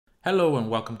Hello and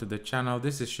welcome to the channel.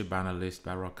 This is Shiba Analyst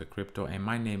by Rocket Crypto and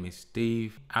my name is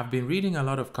Steve. I've been reading a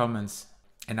lot of comments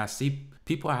and I see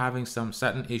people are having some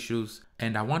certain issues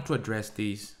and I want to address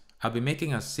these. I'll be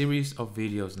making a series of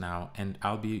videos now and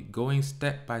I'll be going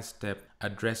step by step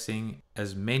addressing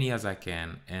as many as I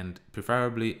can and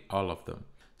preferably all of them.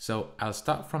 So I'll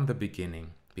start from the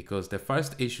beginning, because the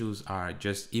first issues are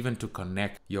just even to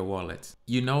connect your wallets.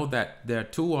 You know that there are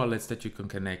two wallets that you can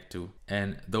connect to,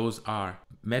 and those are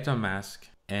Metamask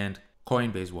and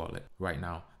Coinbase wallet right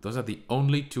now. Those are the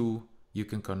only two you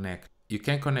can connect. You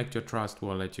can't connect your Trust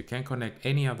wallet. You can't connect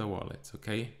any other wallets,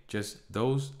 okay? Just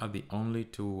those are the only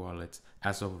two wallets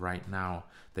as of right now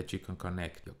that you can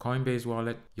connect. Your Coinbase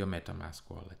wallet, your Metamask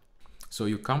wallet. So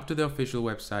you come to the official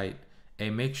website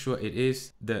and make sure it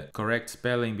is the correct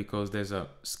spelling, because there's a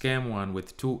scam one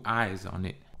with two I's on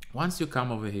it. Once you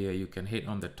come over here, you can hit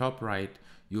on the top right,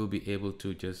 you'll be able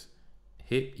to just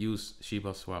hit use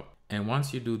Shibaswap. And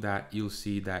once you do that, you'll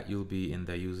see that you'll be in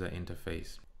the user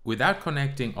interface. Without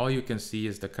connecting, all you can see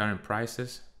is the current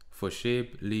prices for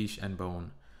Shib, Leash, and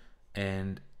Bone,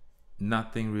 and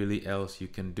nothing really else you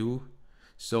can do.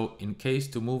 So in case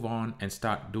to move on and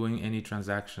start doing any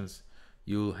transactions,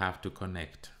 you'll have to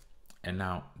connect. And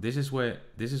now this is where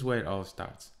it all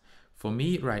starts. For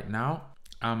me right now,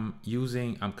 I'm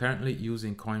currently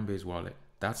using Coinbase wallet.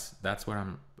 That's what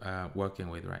I'm working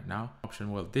with right now.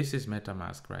 Option, well, this is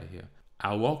Metamask right here.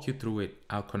 I'll walk you through it.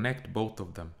 I'll connect both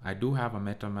of them. I do have a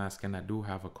Metamask and I do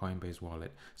have a Coinbase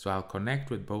wallet. So I'll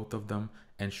connect with both of them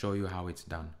and show you how it's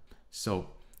done. So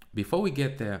before we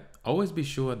get there, always be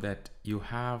sure that you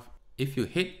have, if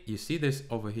you see this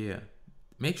over here,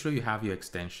 make sure you have your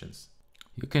extensions.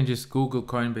 You can just Google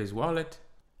Coinbase wallet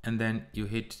and then you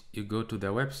go to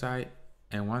their website,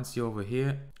 and once you're over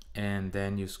here and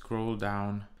then you scroll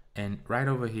down, and right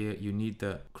over here you need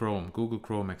the Google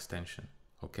Chrome extension.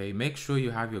 Okay, make sure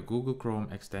you have your Google Chrome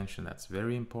extension. That's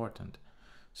very important.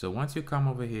 So once you come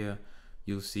over here,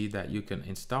 you'll see that you can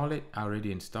install it. I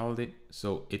already installed it,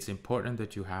 so it's important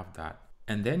that you have that.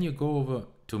 And then you go over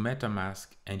to Metamask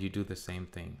and you do the same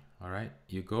thing. All right,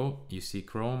 you see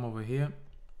Chrome over here.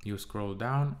 You scroll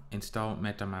down, install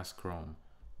Metamask Chrome.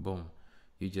 Boom.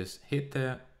 You just hit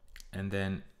there and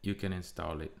then you can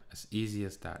install it. As easy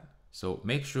as that. So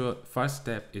make sure first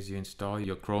step is you install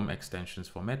your Chrome extensions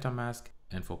for Metamask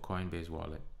and for Coinbase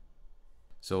wallet.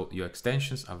 So your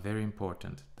extensions are very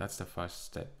important. That's the first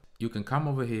step. You can come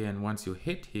over here, and once you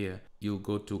hit here, you'll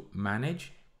go to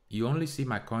manage. You only see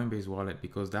my Coinbase wallet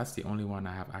because that's the only one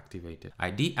I have activated. I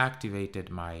deactivated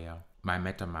my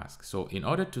Metamask. So in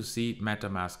order to see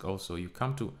Metamask also, you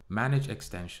come to manage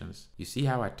extensions. You see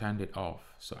how I turned it off.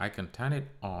 So I can turn it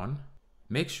on.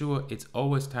 Make sure it's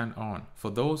always turned on.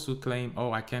 For those who claim,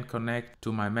 oh, I can't connect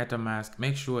to my Metamask,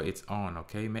 make sure it's on,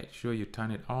 okay? Make sure you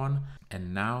turn it on.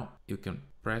 And now you can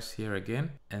press here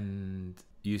again and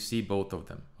you see both of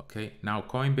them, okay? Now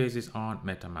Coinbase is on,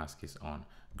 Metamask is on.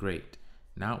 Great.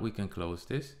 Now we can close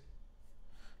this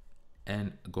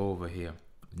and go over here.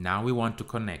 Now we want to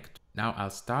connect. Now I'll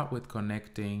start with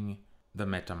connecting the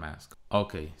Metamask.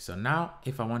 Okay, so now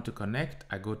if I want to connect,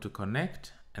 I go to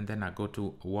connect and then I go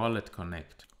to wallet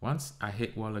connect. Once I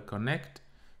hit wallet connect,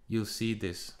 you'll see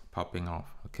this popping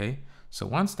off, okay? So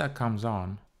once that comes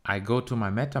on, I go to my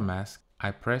Metamask,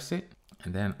 I press it,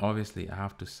 and then obviously I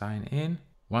have to sign in.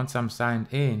 Once I'm signed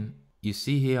in, you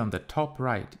see here on the top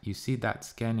right, you see that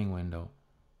scanning window.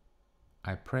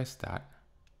 I press that.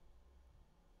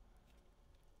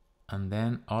 And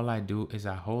then all I do is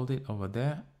I hold it over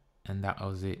there, and that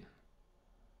was it.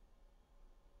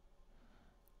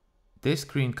 This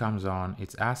screen comes on,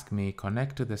 it's asked me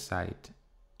connect to the site.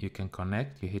 You can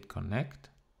connect, you hit connect.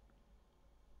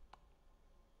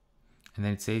 And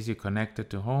then it says you connected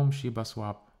to home,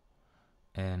 Shibaswap.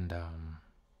 And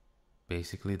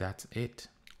basically that's it.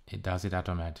 It does it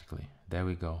automatically. There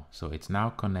we go. So it's now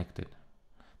connected.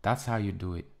 That's how you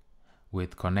do it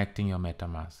with connecting your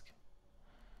Metamask.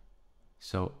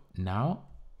 So now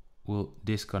we'll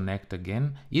disconnect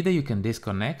again. Either you can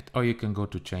disconnect or you can go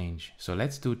to change. So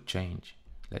let's do change.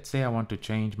 Let's say I want to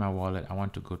change my wallet. I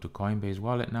want to go to Coinbase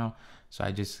wallet now. So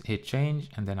I just hit change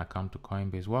and then I come to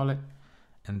Coinbase wallet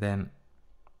and then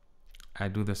I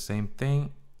do the same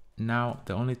thing. Now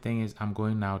the only thing is I'm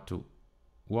going now to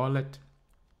wallet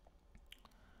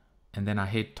and then I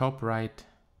hit top right.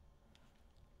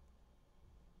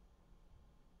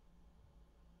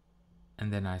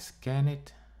 And then I scan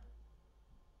it,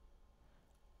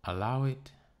 allow it.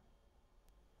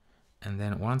 And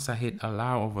then once I hit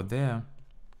allow over there,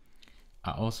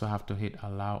 I also have to hit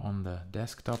allow on the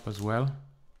desktop as well.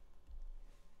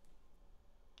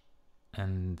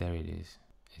 And there it is.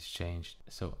 is changed.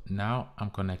 So now I'm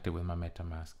connected with my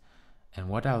MetaMask. And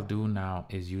what I'll do now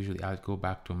is usually I'll go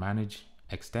back to manage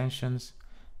extensions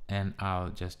and I'll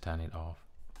just turn it off.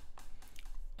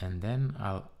 And then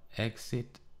I'll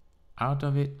exit out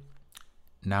of it.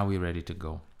 Now we're ready to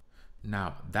go.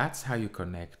 Now that's how you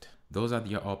connect. Those are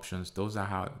your options.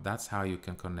 That's how you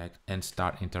can connect and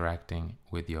start interacting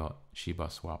with your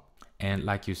Shibaswap. And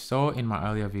like you saw in my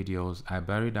earlier videos, I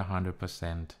buried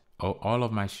 100% of all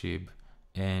of my Shib,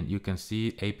 and you can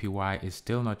see APY is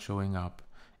still not showing up.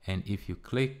 And if you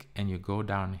click and you go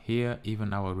down here,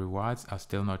 even our rewards are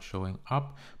still not showing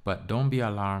up, but don't be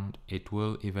alarmed. It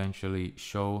will eventually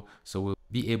show. So we'll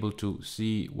be able to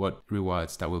see what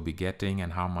rewards that we'll be getting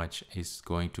and how much is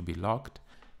going to be locked.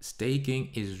 Staking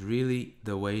is really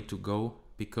the way to go,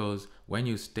 because when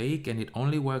you stake, and it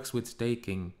only works with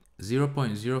staking,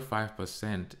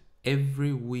 0.05%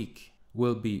 every week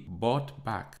will be bought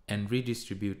back and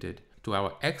redistributed to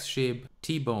our X-Shib,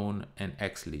 T-Bone, and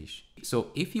X-Leash. So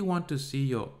if you want to see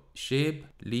your Shib,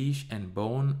 Leash, and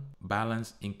Bone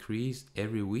balance increase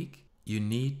every week, you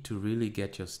need to really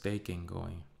get your staking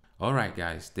going. All right,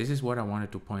 guys, this is what I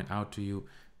wanted to point out to you.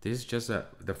 This is just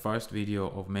the first video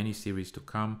of many series to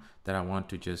come that I want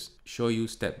to just show you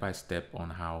step by step on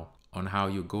how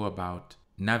you go about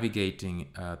navigating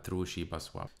through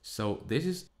Shibaswap. So this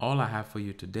is all I have for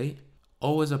you today.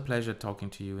 Always a pleasure talking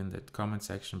to you in the comment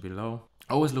section below.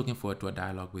 Always looking forward to a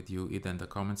dialogue with you either in the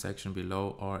comment section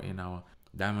below or in our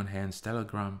Diamond Hands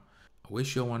Telegram. I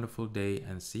wish you a wonderful day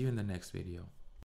and see you in the next video.